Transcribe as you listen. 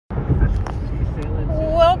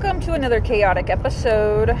to another chaotic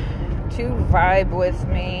episode to vibe with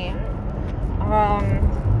me.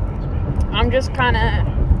 I'm just kind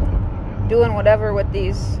of doing whatever with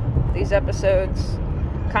these episodes,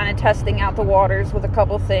 kind of testing out the waters with a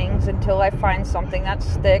couple things until I find something that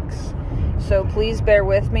sticks. So please bear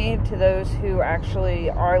with me to those who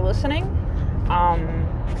actually are listening.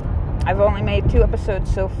 I've only made 2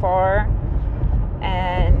 episodes so far,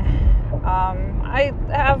 and I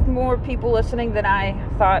have more people listening than I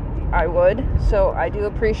thought I would, so I do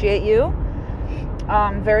appreciate you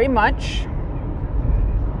very much.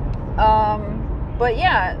 But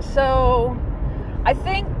yeah, so I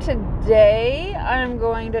think today I'm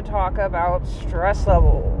going to talk about stress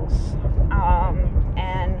levels,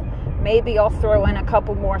 and maybe I'll throw in a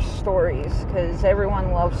couple more stories, because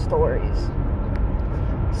everyone loves stories.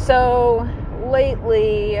 So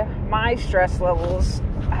lately, my stress levels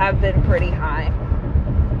have been pretty high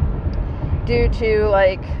due to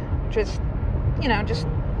just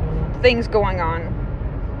things going on.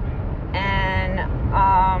 And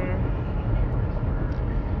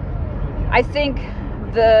I think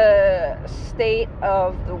the state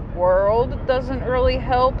of the world doesn't really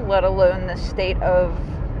help, let alone the state of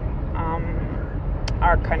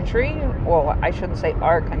our country. Well, I shouldn't say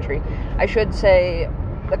our country. I should say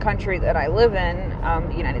the country that I live in,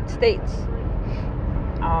 the United States.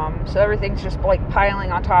 So everything's just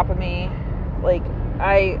piling on top of me.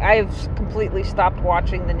 I've completely stopped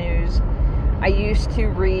watching the news. I used to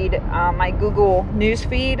read my Google News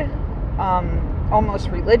feed almost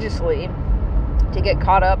religiously to get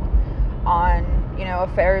caught up on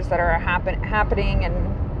affairs that are happening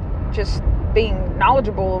and just being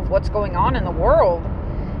knowledgeable of what's going on in the world.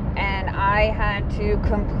 And I had to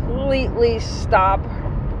completely stop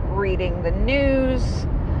reading the news,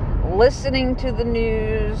 listening to the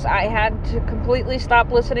news. I had to completely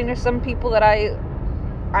stop listening to some people that I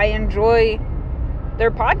enjoy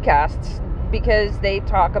their podcasts, because they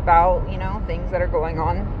talk about, things that are going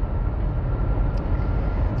on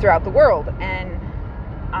throughout the world. And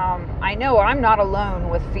I know I'm not alone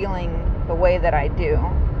with feeling the way that I do.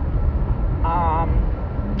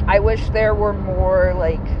 I wish there were more,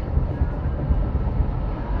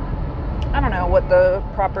 I don't know what the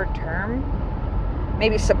proper term,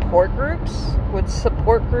 maybe support groups. Would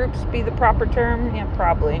support groups be the proper term? Yeah,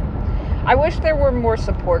 probably. I wish there were more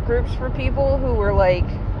support groups for people who were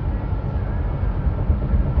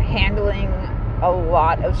handling a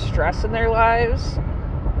lot of stress in their lives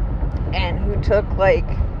and who took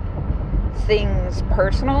things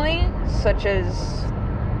personally, such as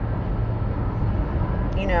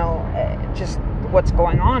just what's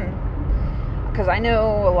going on. Because I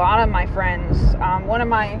know a lot of my friends, one of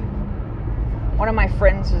my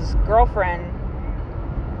friends' girlfriend,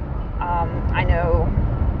 I know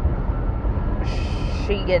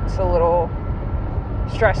she gets a little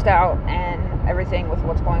stressed out and everything with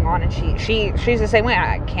what's going on, and she's the same way.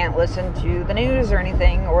 I can't listen to the news or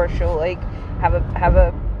anything, or she'll have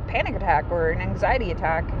a panic attack or an anxiety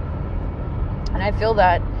attack. And I feel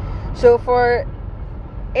that. So for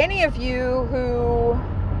any of you who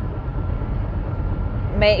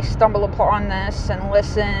may stumble upon this and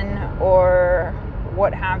listen or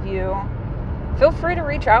what have you, feel free to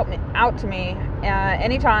reach out to me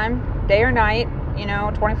anytime, day or night,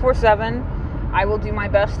 24/7. I will do my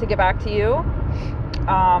best to get back to you.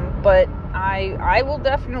 But I will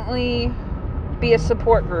definitely be a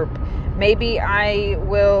support group. Maybe I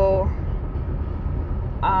will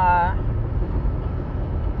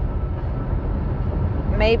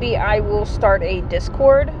start a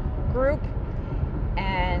Discord group,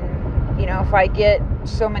 and if I get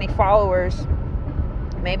so many followers,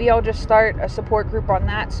 maybe I'll just start a support group on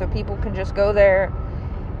that, so people can just go there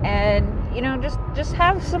and just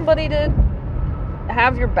have somebody to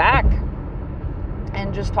have your back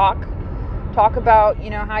and just talk about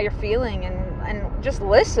how you're feeling and just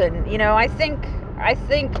listen. I think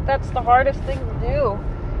that's the hardest thing to do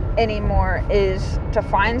anymore, is to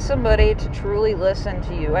find somebody to truly listen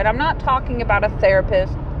to you. And I'm not talking about a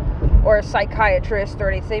therapist or a psychiatrist or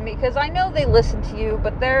anything, because I know they listen to you,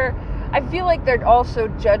 but I feel like they're also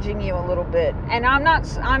judging you a little bit. And I'm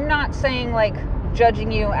not saying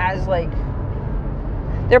judging you as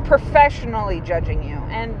they're professionally judging you,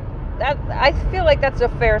 and that, I feel like that's a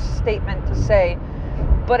fair statement to say.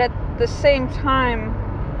 But at the same time,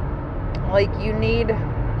 you need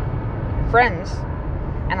friends,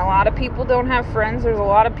 and a lot of people don't have friends. There's a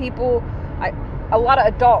lot of people, a lot of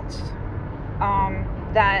adults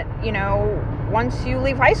that once you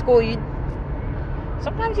leave high school,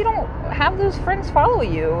 sometimes you don't have those friends follow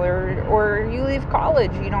you, or you leave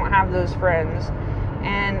college, you don't have those friends.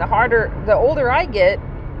 And the older I get,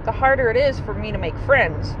 the harder it is for me to make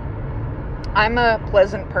friends. I'm a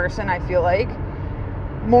pleasant person, I feel like,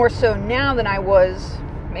 more so now than I was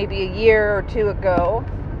maybe a year or two ago,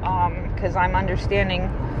 because I'm understanding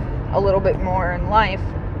a little bit more in life.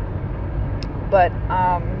 But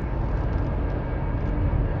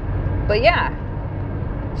yeah,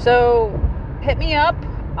 so hit me up.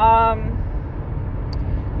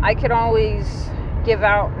 I can always give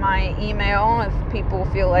out my email if people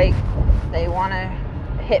feel like they want to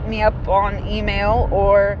hit me up on email,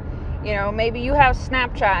 or, you know, maybe you have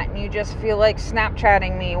Snapchat and you just feel like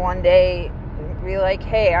Snapchatting me one day, be like,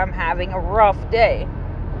 hey, I'm having a rough day.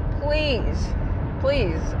 Please,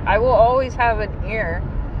 I will always have an ear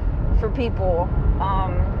for people.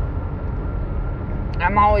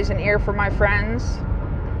 I'm always an ear for my friends.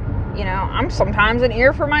 You know, I'm sometimes an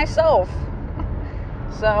ear for myself.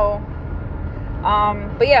 So,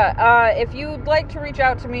 but yeah, if you'd like to reach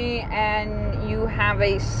out to me and you have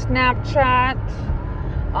a Snapchat,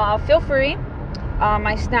 feel free.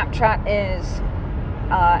 My Snapchat is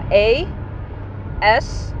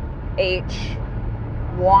AS10MASH.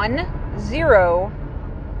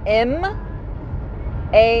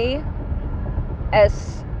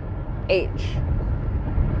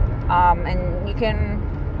 And you can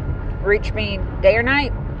reach me day or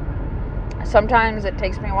night. Sometimes it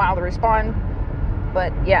takes me a while to respond,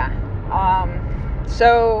 but yeah.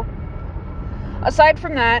 So aside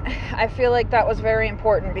from that, I feel like that was very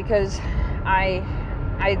important, because I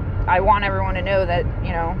want everyone to know that,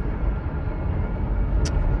 you know,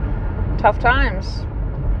 tough times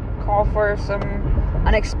call for some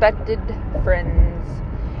unexpected friends.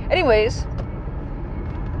 Anyways,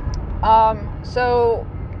 so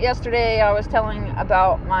yesterday I was telling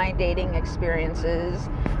about my dating experiences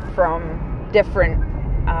from different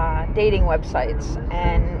dating websites,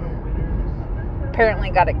 and apparently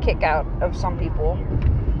got a kick out of some people,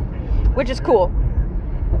 which is cool.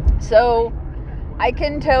 So I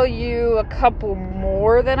can tell you a couple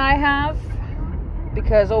more than I have,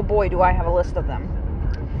 because oh boy, do I have a list of them.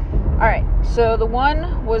 Alright, so the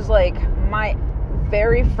one was like my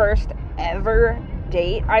very first ever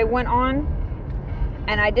date I went on,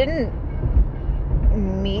 and I didn't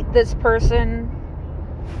meet this person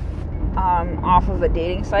off of a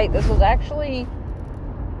dating site. This was actually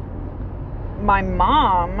my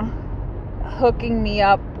mom hooking me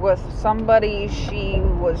up with somebody she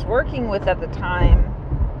was working with at the time,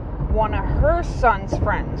 one of her son's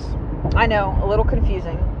friends. I know, a little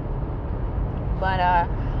confusing, but I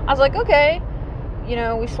was like, okay, you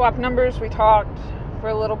know, we swapped numbers, we talked for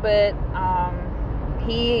a little bit.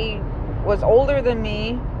 He was older than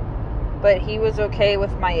me, but he was okay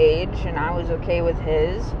with my age, and I was okay with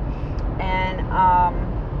his. And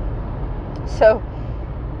so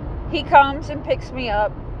he comes and picks me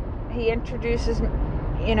up. He introduces,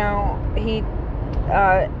 you know,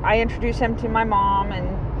 I introduce him to my mom and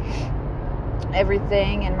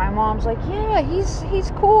everything, and my mom's like, yeah,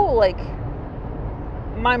 he's cool. Like,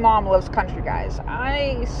 my mom loves country guys.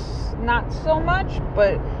 I not so much,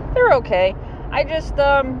 but they're okay. I just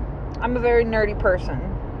I'm a very nerdy person,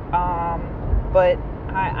 but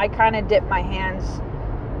I kind of dip my hands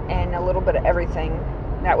in a little bit of everything.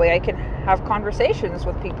 That way I can have conversations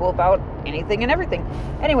with people about anything and everything.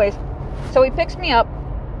 Anyways, so he picks me up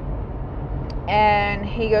and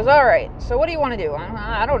he goes, all right, so what do you want to do?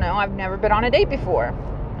 I don't know. I've never been on a date before.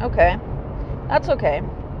 Okay, that's okay.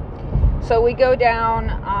 So we go down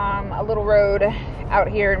a little road out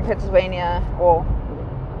here in Pennsylvania, well,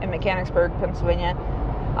 in Mechanicsburg, Pennsylvania,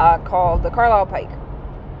 called the Carlisle Pike.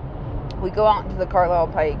 We go out into the Carlisle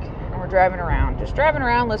Pike and we're driving around,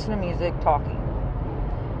 listening to music, talking.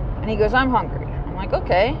 And he goes, I'm hungry. I'm like,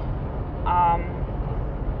 okay, I'm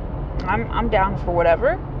down for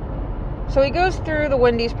whatever. So he goes through the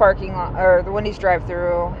Wendy's parking lot, or the Wendy's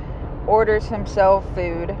drive-through, orders himself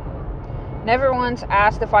food. Never once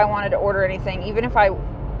asked if I wanted to order anything, even if I,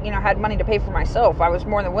 you know, had money to pay for myself. I was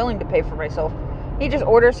more than willing to pay for myself. He just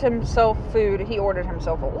orders himself food. He ordered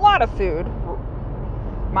himself a lot of food,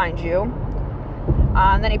 mind you.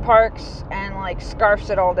 And then he parks and, like, scarfs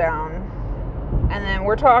it all down. And then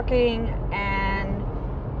we're talking, and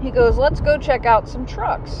he goes, let's go check out some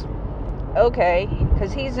trucks. Okay,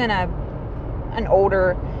 because he's in an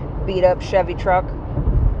older, beat-up Chevy truck.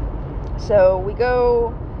 So we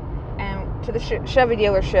go to the Chevy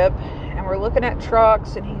dealership, and we're looking at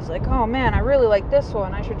trucks, and he's like, oh man, I really like this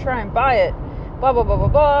one. I should try and buy it. Blah, blah, blah, blah,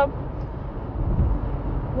 blah.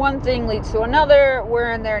 One thing leads to another.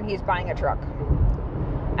 We're in there, and he's buying a truck.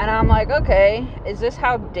 And I'm like, okay, is this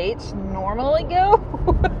how dates normally go?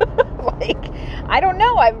 Like, I don't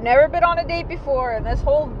know. I've never been on a date before, and this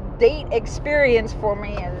whole date experience for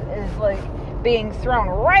me is like being thrown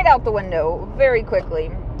right out the window very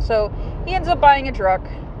quickly. So he ends up buying a truck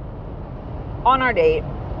on our date,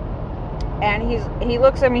 and he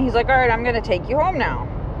looks at me, he's like, all right, I'm gonna take you home now.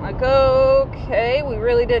 I'm like, okay, we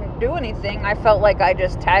really didn't do anything. I felt like I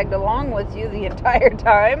just tagged along with you the entire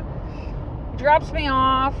time. He drops me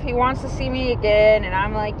off, he wants to see me again, and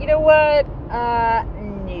I'm like, you know what,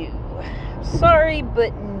 no, sorry,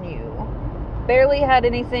 but no. Barely had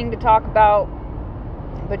anything to talk about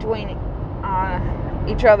between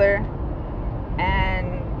each other,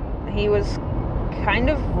 and he was kind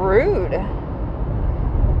of rude.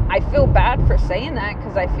 I feel bad for saying that,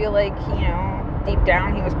 because I feel like, you know, deep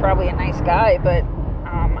down he was probably a nice guy, but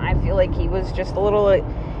I feel like he was just a little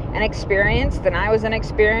inexperienced, and I was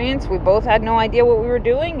inexperienced. We both had no idea what we were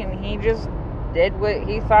doing, and he just did what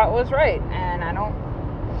he thought was right, and I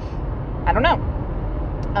don't know.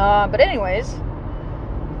 But anyways,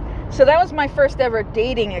 so that was my first ever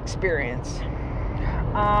dating experience.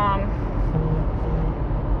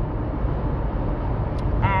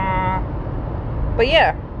 But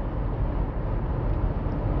yeah.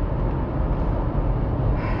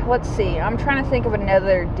 Let's see. I'm trying to think of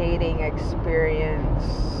another dating experience.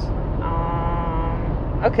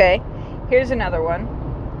 Okay. Here's another one.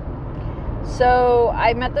 So,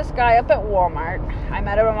 I met this guy up at Walmart. I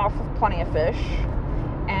met him off of Plenty of Fish.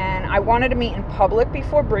 And I wanted to meet in public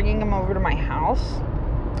before bringing him over to my house.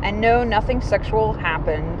 And no, nothing sexual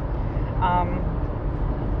happened.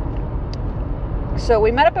 So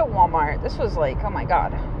we met up at Walmart. This was like, oh my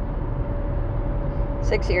God,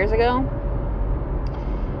 6 years ago.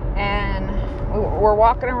 And we're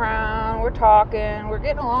walking around, we're talking, we're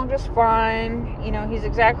getting along just fine. You know, he's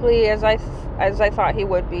exactly as I thought he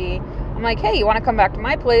would be. I'm like, hey, you want to come back to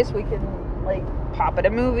my place? We can, like, pop at a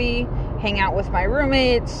movie, hang out with my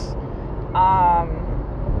roommates,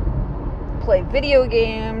 play video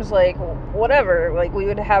games, like, whatever. Like, we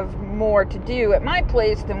would have more to do at my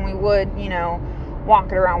place than we would, you know,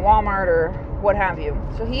 walking around Walmart or what have you.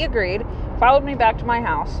 So he agreed, followed me back to my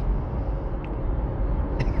house.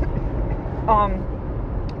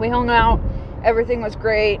 We hung out, everything was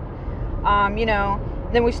great. You know,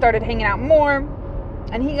 then we started hanging out more,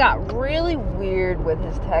 and he got really weird with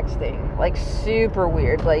his texting, like super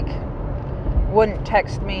weird, like wouldn't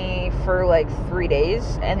text me for like 3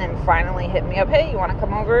 days, and then finally hit me up, hey, you want to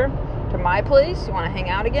come over to my place? You want to hang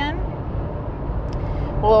out again?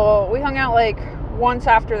 Well, we hung out like once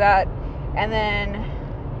after that, and then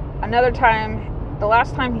another time, the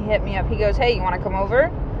last time he hit me up, he goes, hey, you want to come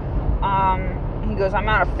over? He goes, I'm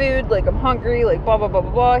out of food, like, I'm hungry, like, blah, blah, blah,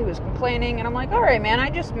 blah, blah. He was complaining, and I'm like, all right, man, I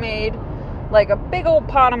just made, like, a big old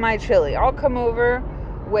pot of my chili. I'll come over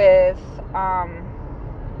with,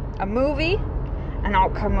 a movie, and I'll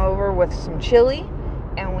come over with some chili,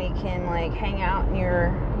 and we can, like, hang out in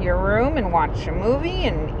your room and watch a movie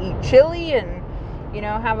and eat chili and, you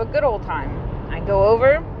know, have a good old time. I go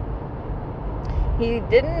over. He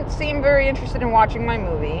didn't seem very interested in watching my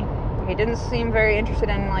movie. He didn't seem very interested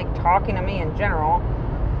in, like, talking to me in general.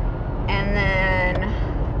 And then,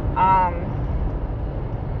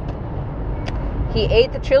 he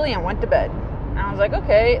ate the chili and went to bed. And I was like,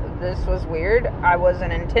 okay, this was weird. I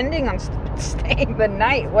wasn't intending on staying the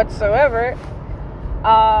night whatsoever.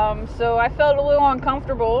 So I felt a little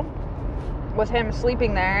uncomfortable with him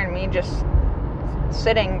sleeping there and me just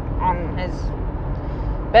sitting on his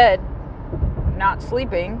bed, not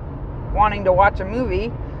sleeping, wanting to watch a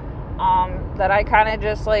movie. That I kind of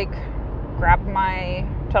just, like, grabbed my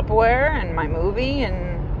Tupperware and my movie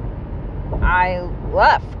and I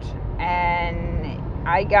left. And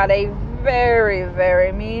I got a very,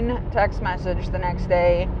 very mean text message the next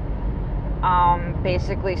day,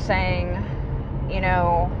 basically saying, you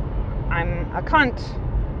know, I'm a cunt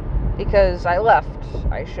because I left.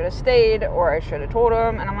 I should have stayed, or I should have told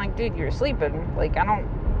him. And I'm like, dude, you're sleeping. Like,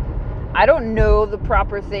 I don't know the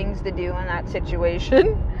proper things to do in that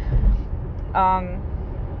situation.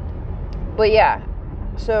 But yeah,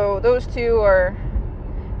 so those two are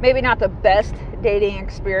maybe not the best dating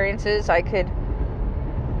experiences I could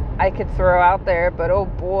throw out there, but oh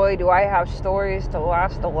boy, do I have stories to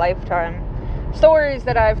last a lifetime. Stories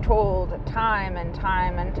that I've told time and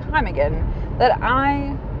time and time again that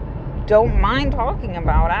I don't mind talking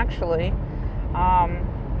about, actually.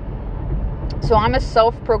 So I'm a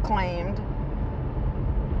self-proclaimed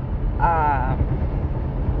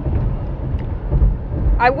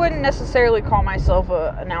I wouldn't necessarily call myself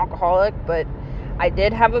an alcoholic, but I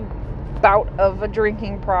did have a bout of a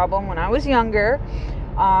drinking problem when I was younger,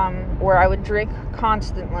 where I would drink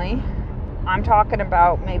constantly. I'm talking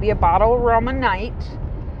about maybe a bottle of rum a night,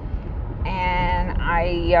 and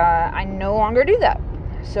I no longer do that.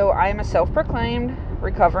 So I am a self-proclaimed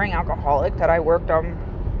recovering alcoholic that I worked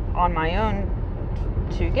on my own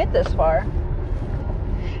to get this far.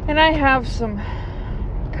 And I have some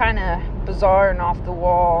kind of bizarre and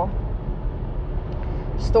off-the-wall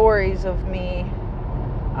stories of me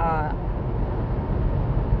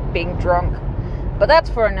being drunk, but that's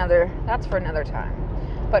for another time.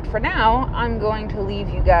 But for now, I'm going to leave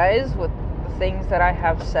you guys with the things that I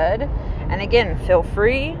have said. And again, feel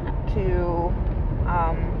free to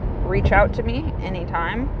reach out to me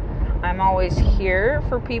anytime. I'm always here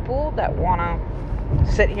for people that want to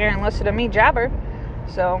sit here and listen to me jabber.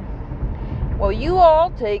 So, well, you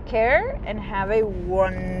all take care and have a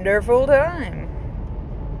wonderful time.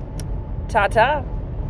 Ta-ta.